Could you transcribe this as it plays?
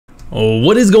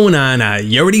What is going on?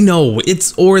 You already know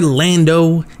it's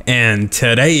Orlando, and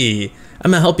today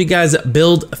I'm gonna help you guys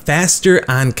build faster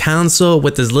on console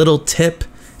with this little tip.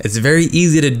 It's very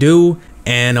easy to do,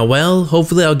 and well,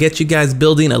 hopefully I'll get you guys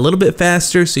building a little bit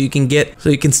faster so you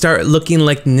can start looking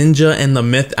like Ninja and the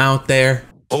Myth out there.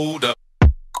 Hold up.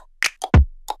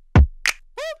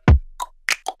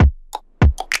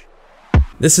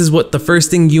 This is what the first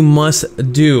thing you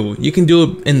must do. You can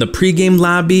do it in the pre-game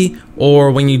lobby or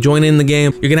when you join in the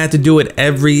game. You're gonna have to do it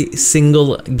every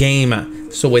single game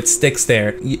so it sticks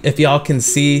there. If y'all can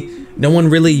see, no one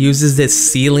really uses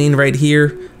this ceiling right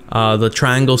here, the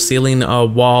triangle ceiling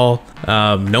wall.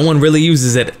 No one really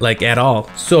uses it like at all.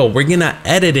 So we're gonna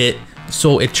edit it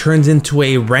so it turns into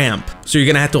a ramp. So you're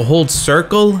gonna have to hold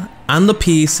circle on the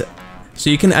piece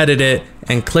so you can edit it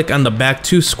and click on the back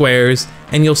two squares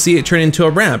and you'll see it turn into a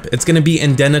ramp. It's gonna be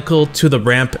identical to the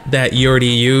ramp that you already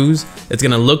use. It's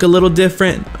gonna look a little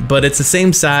different, but it's the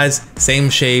same size, same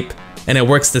shape, and it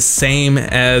works the same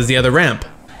as the other ramp.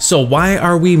 So why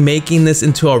are we making this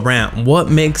into a ramp?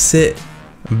 What makes it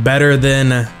better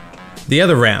than the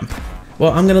other ramp?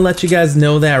 Well, I'm gonna let you guys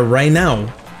know that right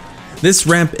now. This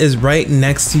ramp is right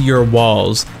next to your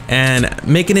walls, and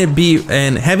having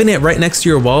it right next to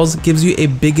your walls gives you a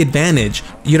big advantage.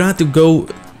 You don't have to go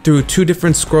through two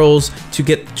different scrolls to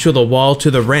get to the wall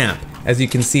to the ramp. As you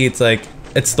can see, it's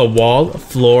the wall,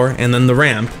 floor, and then the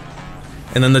ramp,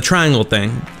 and then the triangle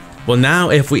thing. Well, now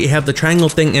if we have the triangle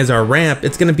thing as our ramp,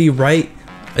 it's gonna be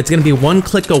one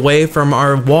click away from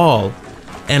our wall.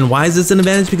 And why is this an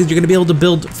advantage? Because you're gonna be able to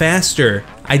build faster.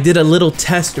 I did a little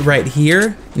test right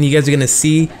here, and you guys are gonna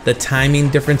see the timing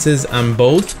differences on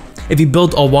both. If you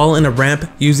build a wall and a ramp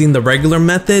using the regular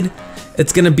method,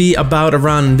 it's gonna be about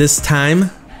this time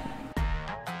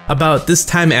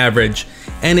average.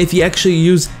 And if you actually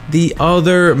use the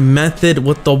other method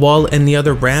with the wall and the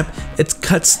other ramp, it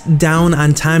cuts down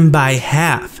on time by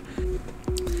half.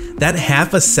 That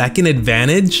half a second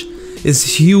advantage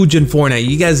is huge in Fortnite.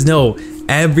 You guys know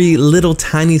every little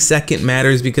tiny second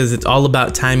matters because it's all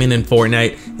about timing in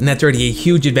Fortnite, and that's already a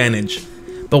huge advantage.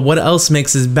 But what else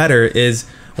makes this better is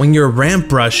when you're ramp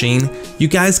rushing, you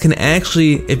guys can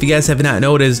actually, if you guys have not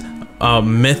noticed,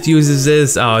 Myth uses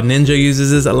this, Ninja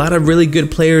uses this. A lot of really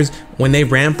good players, when they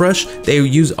ramp rush, they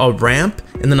use a ramp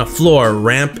and then a floor,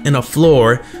 ramp and a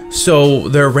floor, so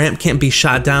their ramp can't be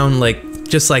shot down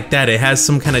just like that. It has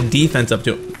some kind of defense up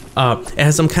to it. It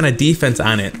has some kind of defense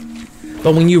on it.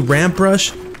 But when you ramp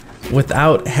rush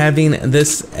without having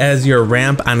this as your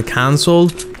ramp on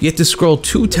console, you have to scroll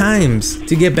 2 times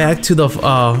to get back to the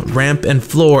ramp and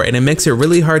floor, and it makes it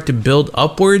really hard to build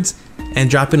upwards and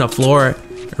drop in a floor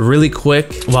really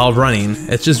quick while running.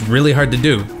 It's just really hard to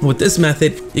do. With this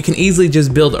method, you can easily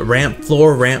just build a ramp,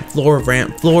 floor, ramp, floor,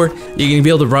 ramp, floor. You're gonna be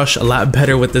able to rush a lot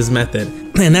better with this method.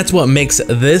 And that's what makes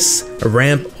this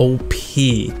ramp OP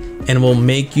and will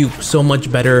make you so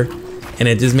much better, and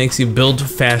it just makes you build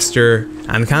faster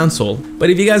on console.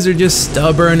 But if you guys are just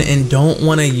stubborn and don't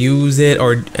want to use it,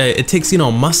 or it takes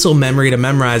muscle memory to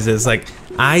memorize this, like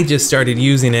I just started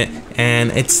using it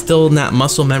and it's still not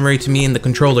muscle memory to me in the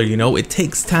controller, it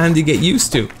takes time to get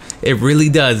used to. It really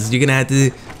does. You're gonna have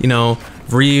to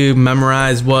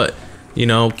re-memorize what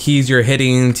keys you're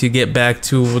hitting to get back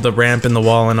to the ramp and the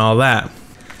wall and all that.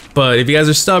 But if you guys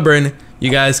are stubborn, you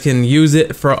guys can use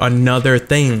it for another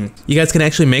thing. You guys can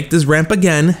actually make this ramp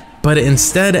again, but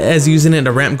instead as using it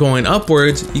a ramp going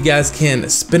upwards, you guys can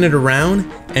spin it around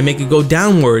and make it go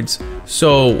downwards.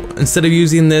 So instead of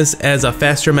using this as a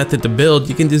faster method to build,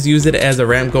 you can just use it as a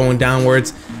ramp going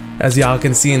downwards. As y'all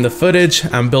can see in the footage,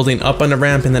 I'm building up on the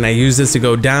ramp and then I use this to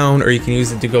go down, or you can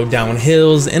use it to go down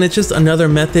hills, and it's just another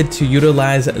method to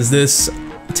utilize this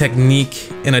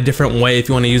technique in a different way if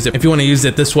you want to use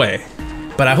it this way.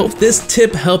 But I hope this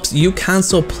tip helps you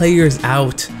console players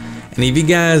out. And if you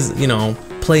guys,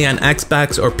 play on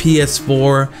Xbox or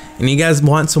PS4 and you guys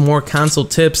want some more console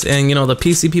tips and the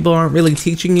PC people aren't really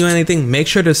teaching you anything, make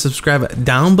sure to subscribe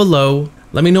down below.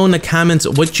 Let me know in the comments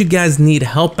what you guys need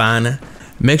help on.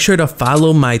 Make sure to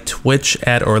follow my Twitch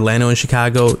at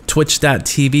OrlandoinChicago,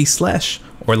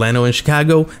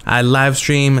 twitch.tv/OrlandoinChicago. I live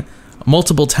stream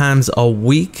multiple times a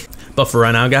week. But for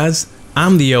right now, guys,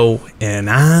 I'm the O and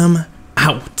I'm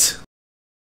out.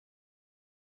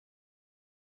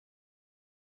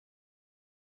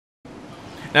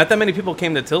 Not that many people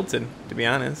came to Tilted, to be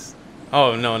honest.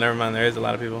 Oh no, never mind. There is a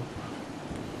lot of people.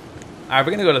 Alright,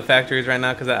 we're gonna go to the factories right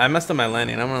now because I messed up my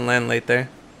landing. I'm gonna land late there.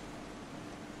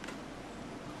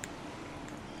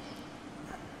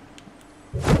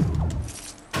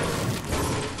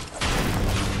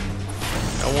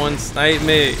 No one snipe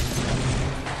me.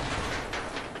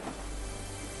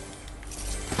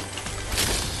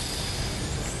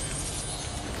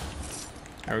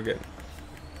 we're good.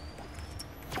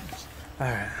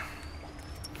 Alright.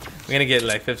 We're gonna get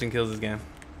like 15 kills this game.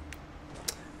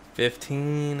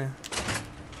 15.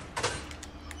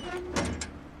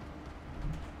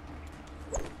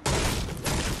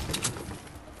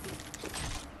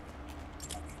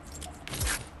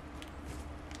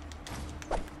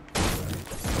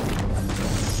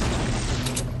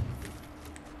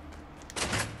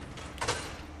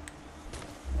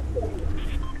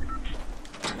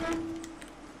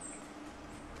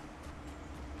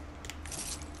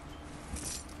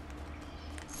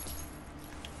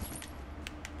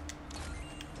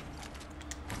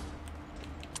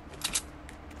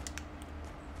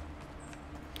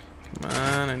 Come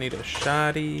on, I need a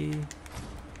shotty.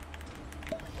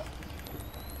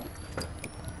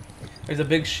 There's a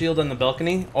big shield on the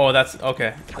balcony. Oh, that's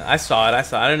okay. I saw it. I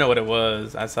didn't know what it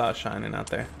was. I saw it shining out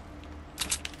there.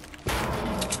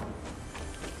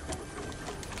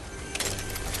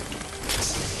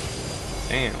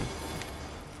 Damn.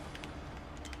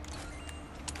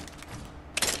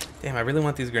 Damn, I really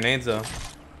want these grenades though.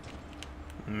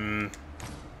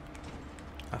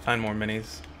 I'll find more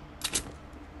minis.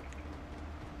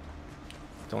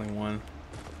 It's only one.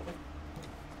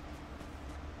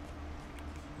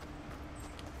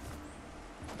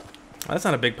 Oh, that's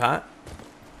not a big pot.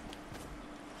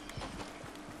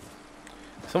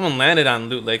 Someone landed on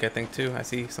Loot Lake, I think, too. I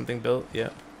see something built.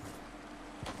 Yep.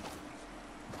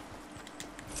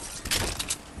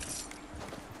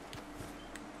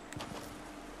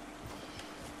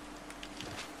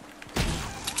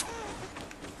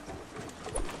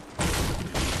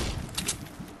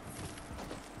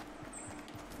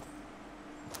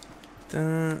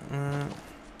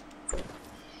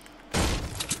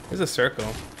 There's a circle.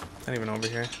 It's not even over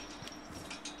here.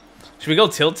 Should we go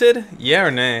tilted? Yeah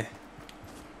or nay?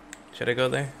 Should I go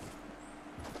there?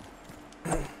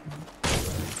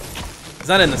 It's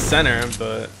not in the center,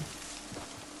 but...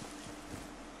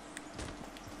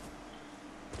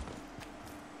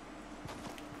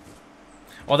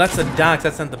 Oh, that's the docks.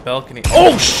 That's not the balcony.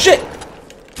 Oh, shit!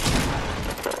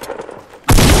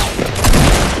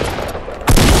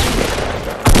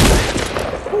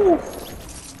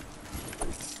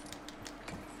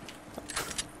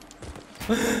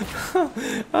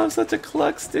 I'm such a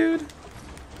klutz, dude.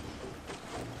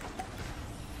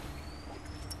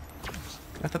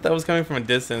 I thought that was coming from a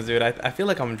distance, dude. I feel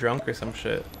like I'm drunk or some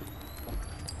shit.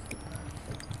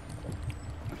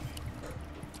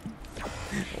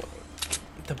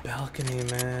 The balcony,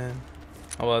 man.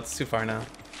 Oh, well, it's too far now.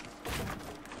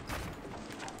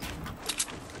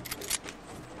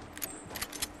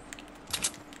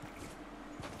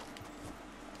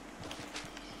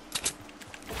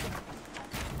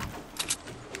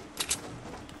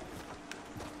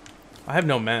 I have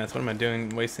no mats. What am I doing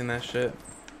wasting that shit?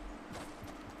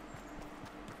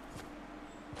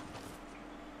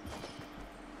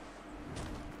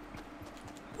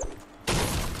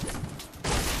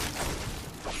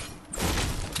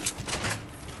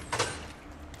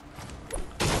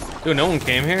 Dude, no one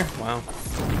came here? Wow.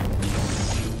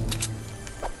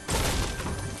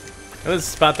 This is a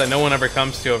spot that no one ever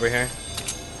comes to over here.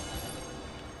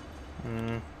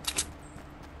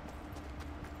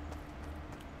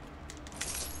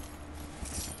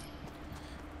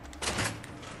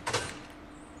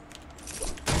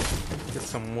 Get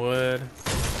some wood.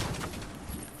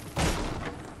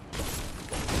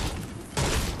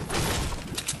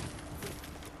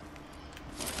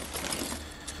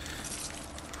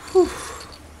 Whew.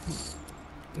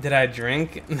 Did I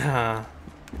drink? Nah.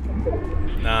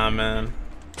 Nah, man.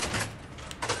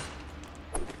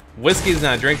 Whiskey's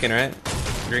not drinking, right?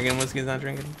 Drinking whiskey's not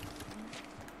drinking?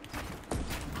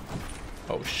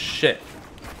 Oh, shit.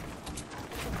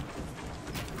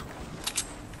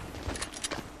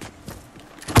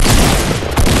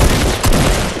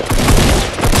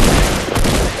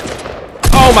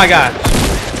 Oh my gosh.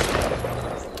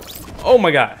 Oh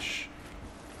my gosh.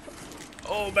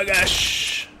 Oh my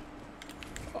gosh.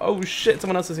 Oh shit,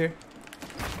 someone else is here.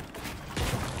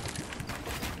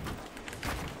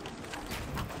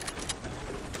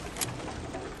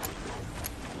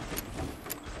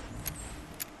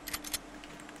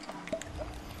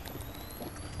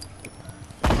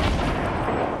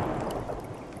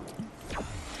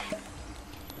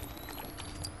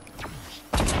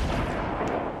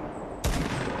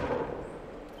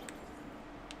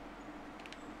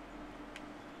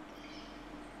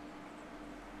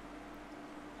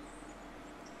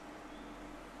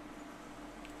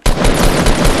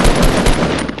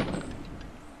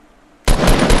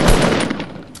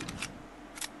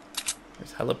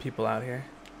 There's hella people out here.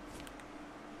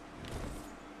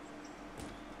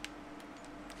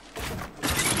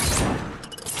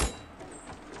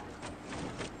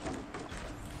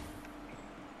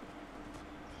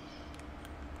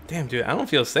 Damn, dude, I don't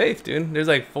feel safe, dude. There's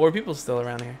like 4 people still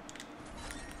around here.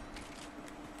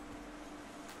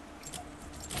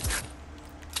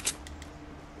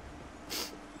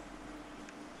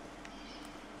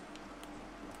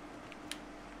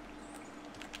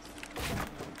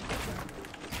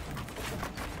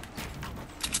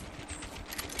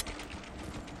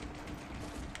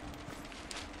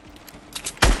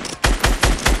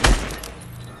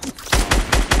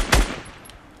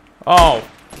 Oh,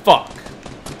 fuck.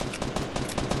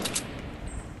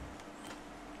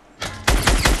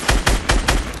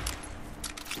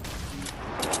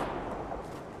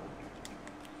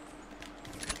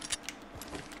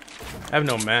 I have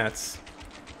no mats.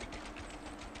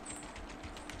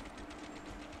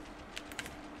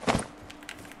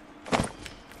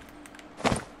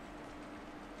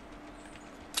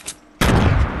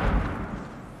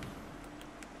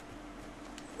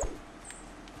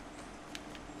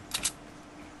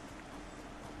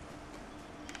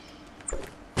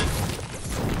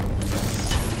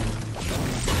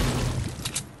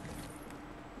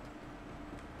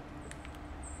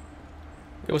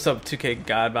 Yo, what's up, 2K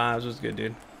God Vibes? What's good,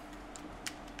 dude?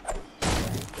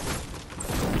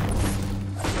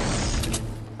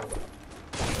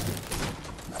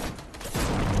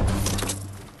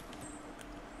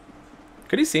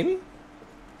 Could he see me?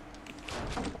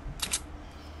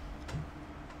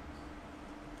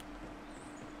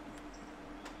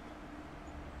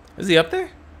 Is he up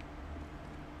there?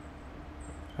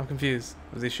 I'm confused.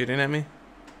 Was he shooting at me?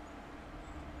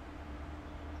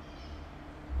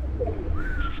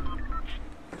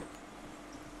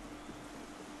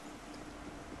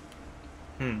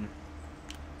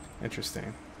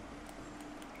 Interesting.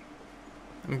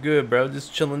 I'm good, bro.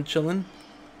 Just chilling.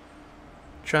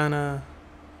 Trying to...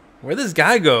 Where'd this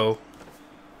guy go?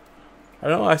 I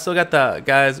don't know. I still got the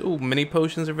guys... Ooh, mini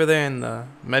potions over there and the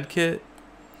med kit.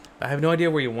 I have no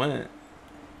idea where he went.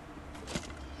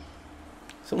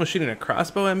 Someone's shooting a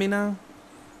crossbow at me now?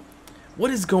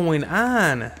 What is going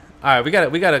on?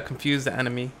 Alright, we gotta confuse the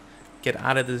enemy. Get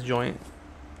out of this joint.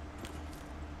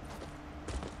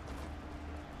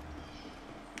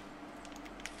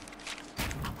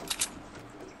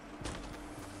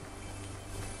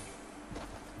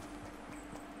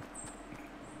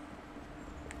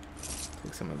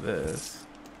 Take some of this.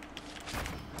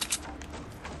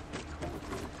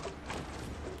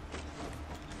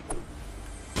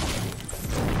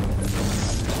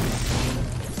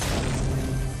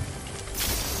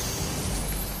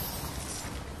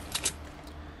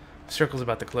 Circle's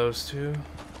about to close too.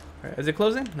 Right, is it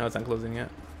closing? No, it's not closing yet.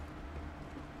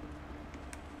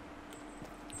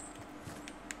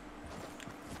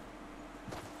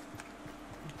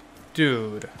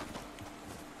 Dude.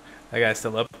 That guy's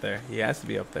still up there. He has to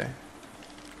be up there.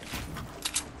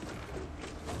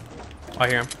 Oh, I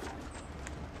hear him.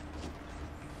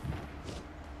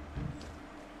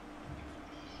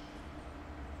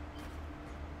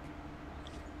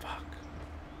 Fuck.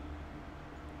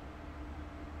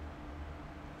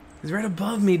 He's right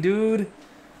above me, dude.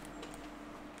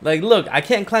 Like, look, I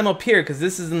can't climb up here because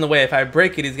this is in the way. If I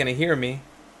break it, he's gonna hear me.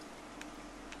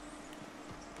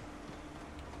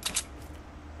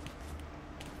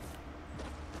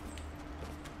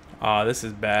 Oh, this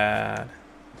is bad.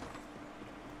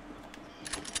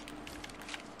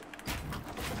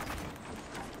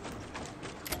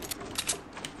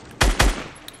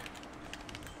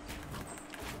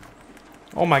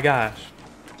 Oh my gosh.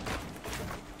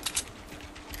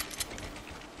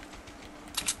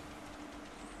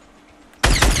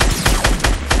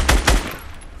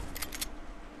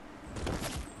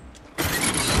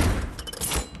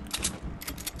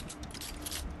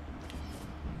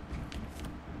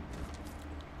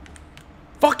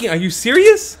 Fucking, are you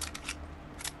serious?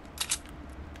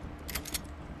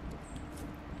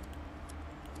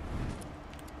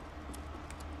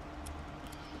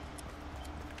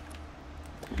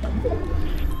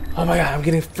 Oh my god, I'm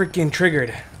getting freaking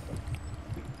triggered.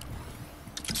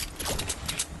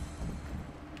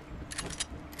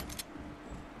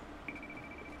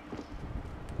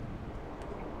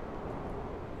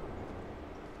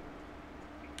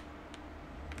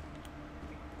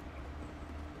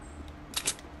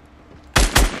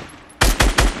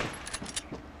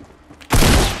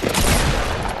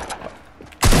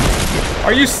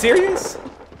 Are you serious?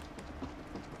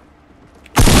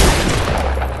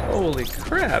 Holy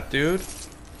crap, dude.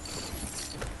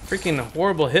 Freaking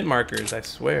horrible hit markers, I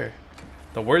swear.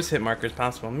 The worst hit markers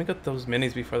possible. Let me get those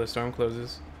minis before the storm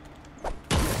closes.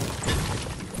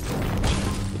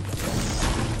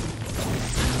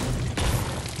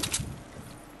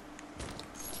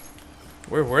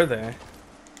 Where were they?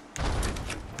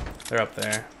 They're up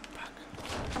there.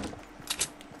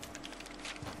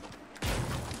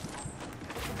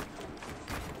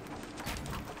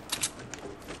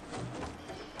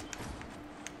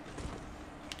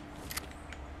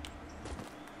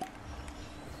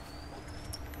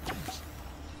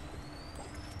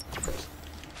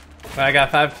 Well, I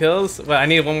got 5 kills. Well, I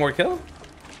need 1 more kill.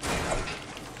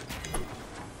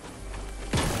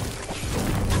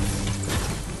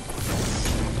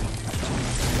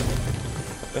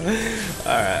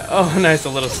 Alright. Oh, nice. A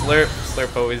little slurp.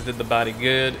 Slurp always did the body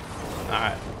good.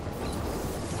 Alright.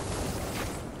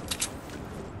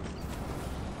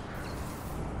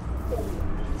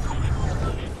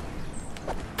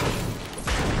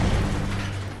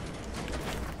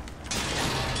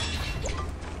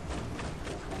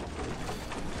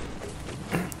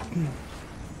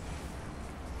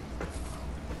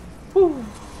 Whew.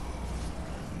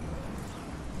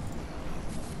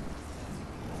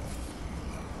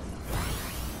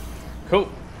 Cool.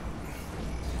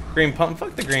 Green pump.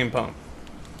 Fuck the green pump.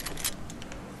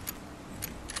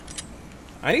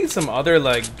 I need some other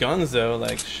like guns though.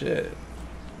 Like shit.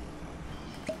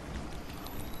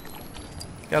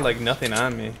 Got like nothing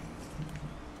on me.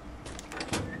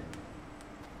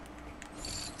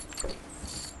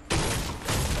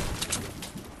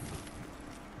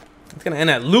 It's gonna end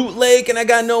at Loot Lake and I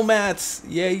got no mats.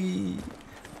 Yay.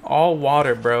 All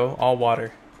water, bro. All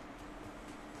water.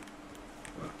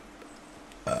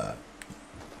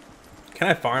 Can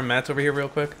I farm mats over here real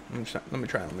quick? Let me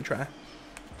try.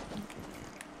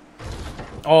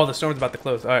 Oh, the storm's about to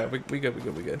close. Alright, we good.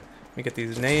 Let me get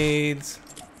these nades.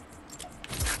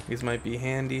 These might be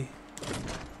handy.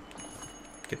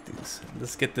 Get these.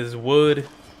 Let's get this wood.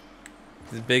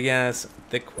 This big ass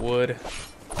thick wood.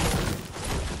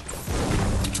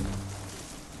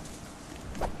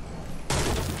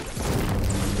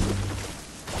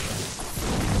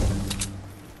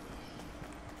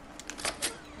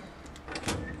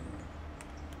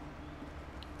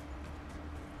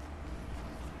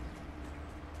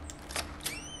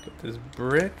 This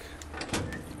brick,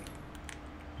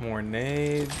 more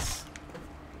nades.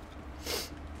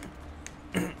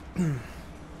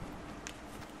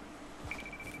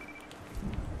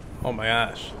 Oh my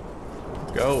gosh,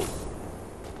 go.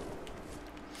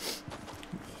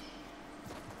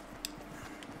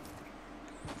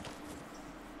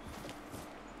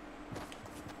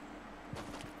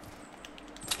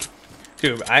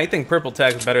 Dude, I think purple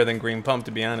tag is better than green pump,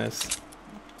 to be honest.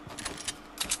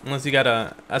 Unless you got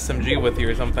a SMG with you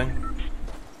or something.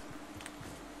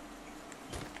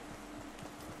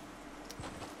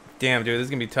 Damn, dude, this is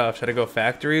gonna be tough. Should I go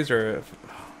factories or...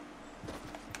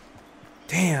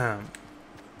 Damn.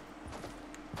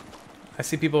 I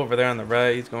see people over there on the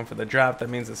right. He's going for the drop. That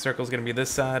means the circle's gonna be this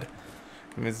side.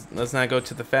 That means let's not go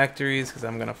to the factories because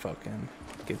I'm gonna fucking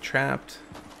get trapped.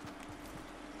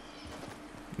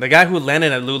 The guy who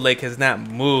landed at Loot Lake has not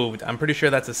moved. I'm pretty sure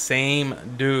that's the same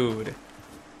dude.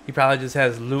 He probably just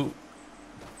has loot.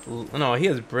 No, he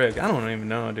has brick. I don't even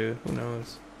know, dude. Who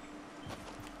knows?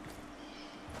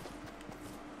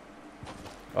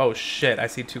 Oh shit, I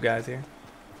see 2 guys here.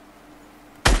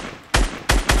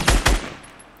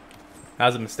 That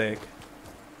was a mistake.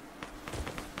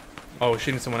 Oh,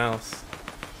 shooting someone else.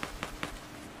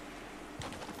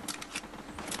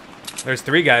 There's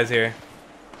 3 guys here.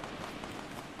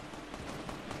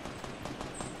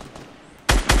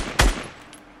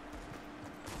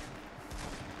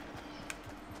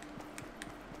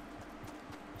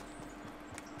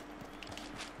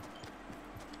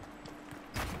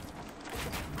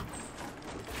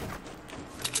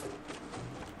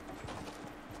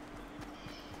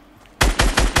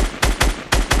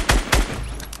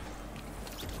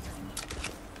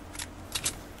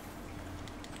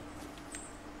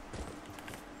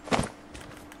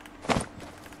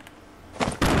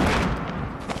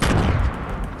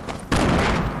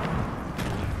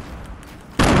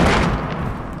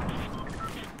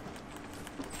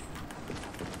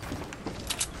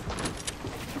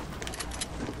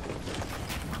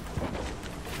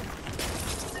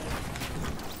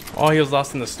 Oh, he was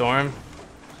lost in the storm.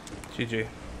 GG.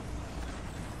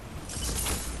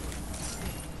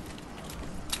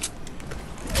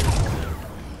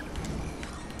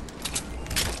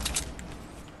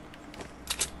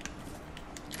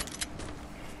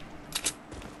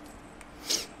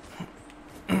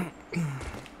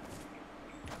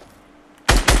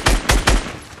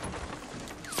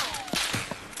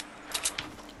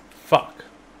 Fuck.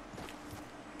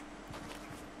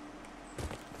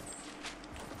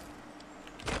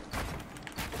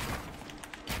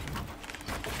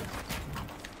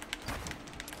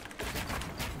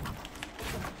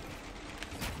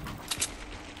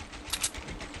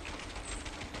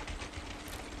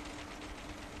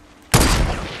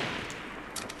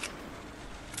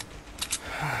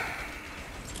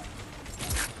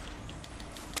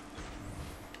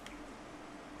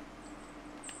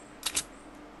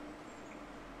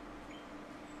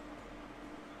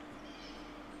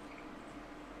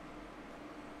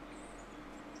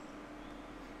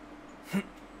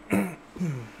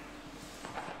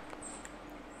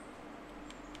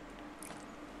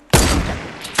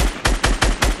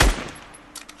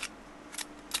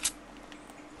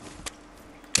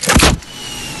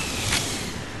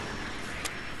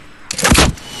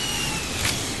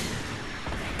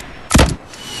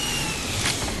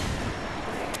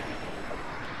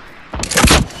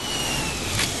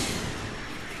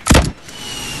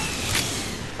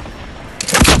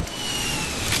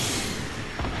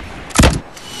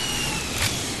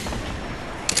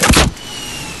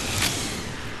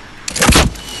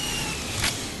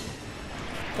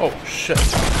 Oh shit.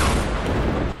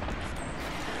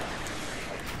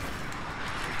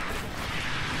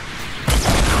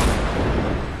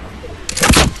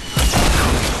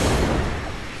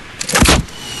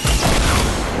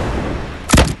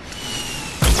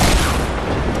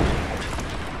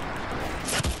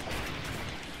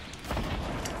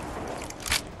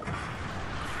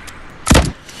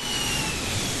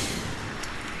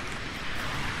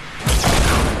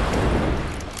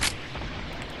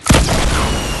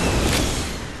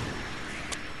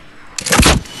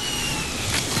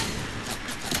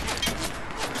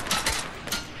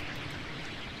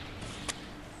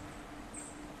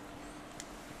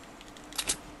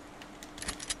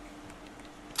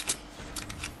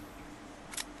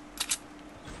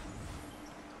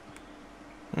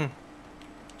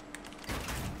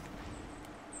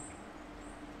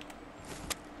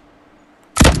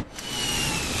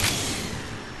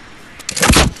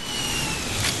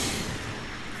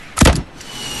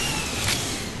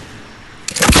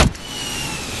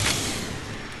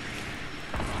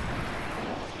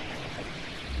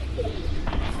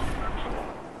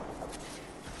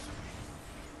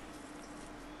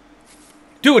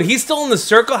 Dude, he's still in the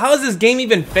circle? How is this game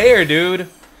even fair, dude?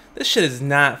 This shit is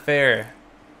not fair.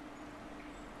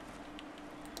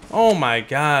 Oh my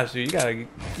gosh, dude. You gotta...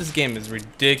 This game is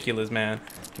ridiculous, man.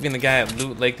 Giving the guy at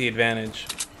Loot Lake the advantage.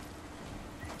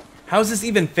 How is this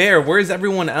even fair? Where's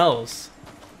everyone else?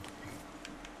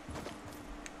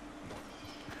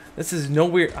 This is no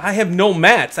weird... I have no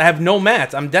mats. I have no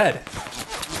mats. I'm dead.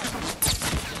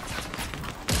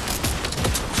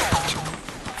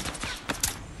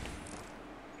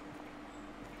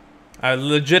 I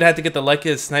legit had to get the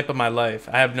luckiest snipe of my life.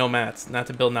 I have no mats, not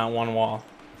to build not one wall.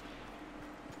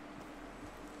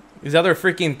 These other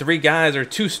freaking 3 guys or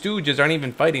 2 stooges aren't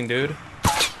even fighting, dude.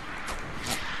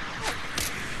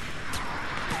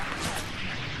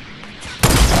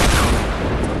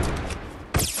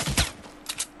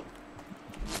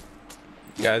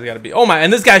 You guys gotta be... Oh my,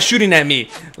 and this guy's shooting at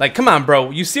me. Like, come on, bro.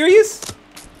 You serious?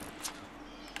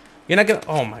 You're not gonna...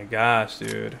 Oh my gosh,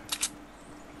 dude.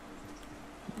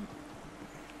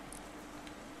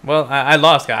 Well, I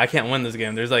lost, guy. I can't win this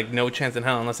game. There's like no chance in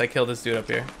hell unless I kill this dude up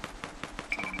here.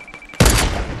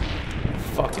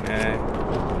 Fucking A.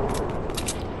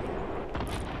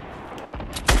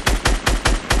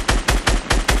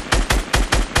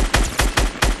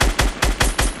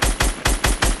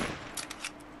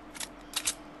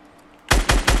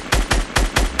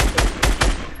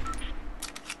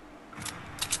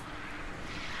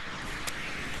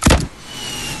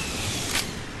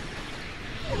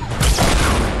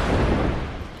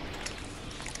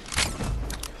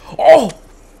 Oh!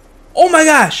 Oh my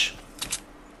gosh!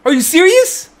 Are you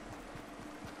serious?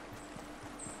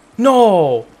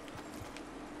 No!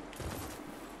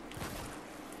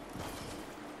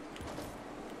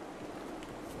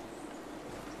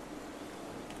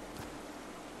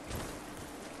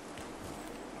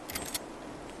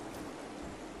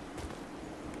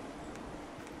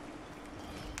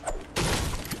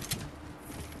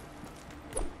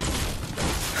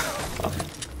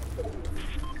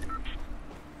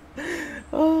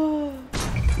 Oh.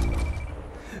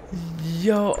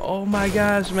 Yo, oh my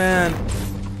gosh, man.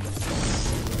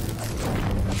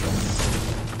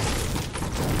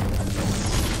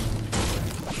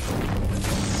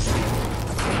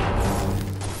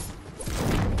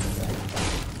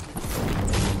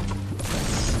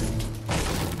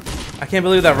 I can't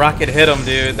believe that rocket hit him,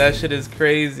 dude. That shit is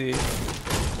crazy.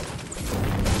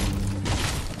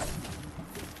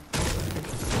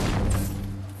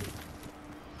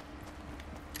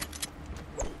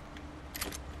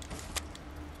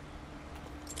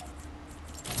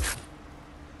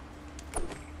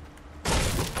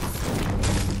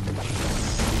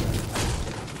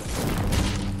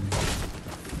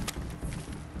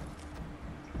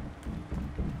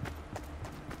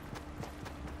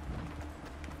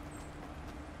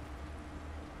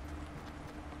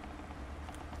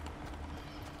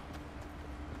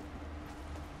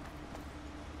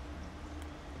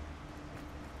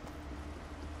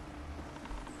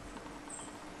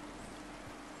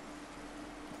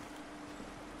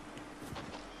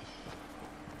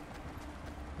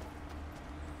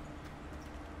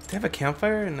 Do they have a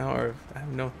campfire? No, or I have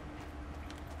no.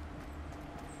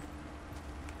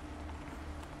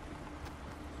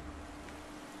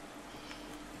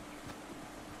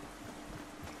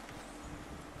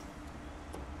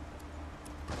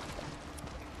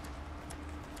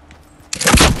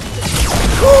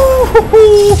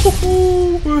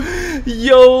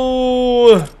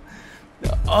 Yo!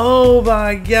 Oh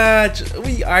my gosh,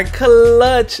 we are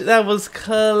clutch. That was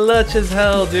clutch as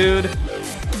hell, dude.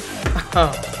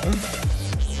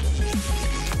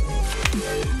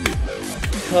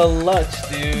 Clutch,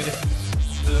 dude.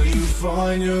 Do you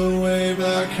find your way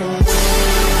back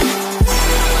home?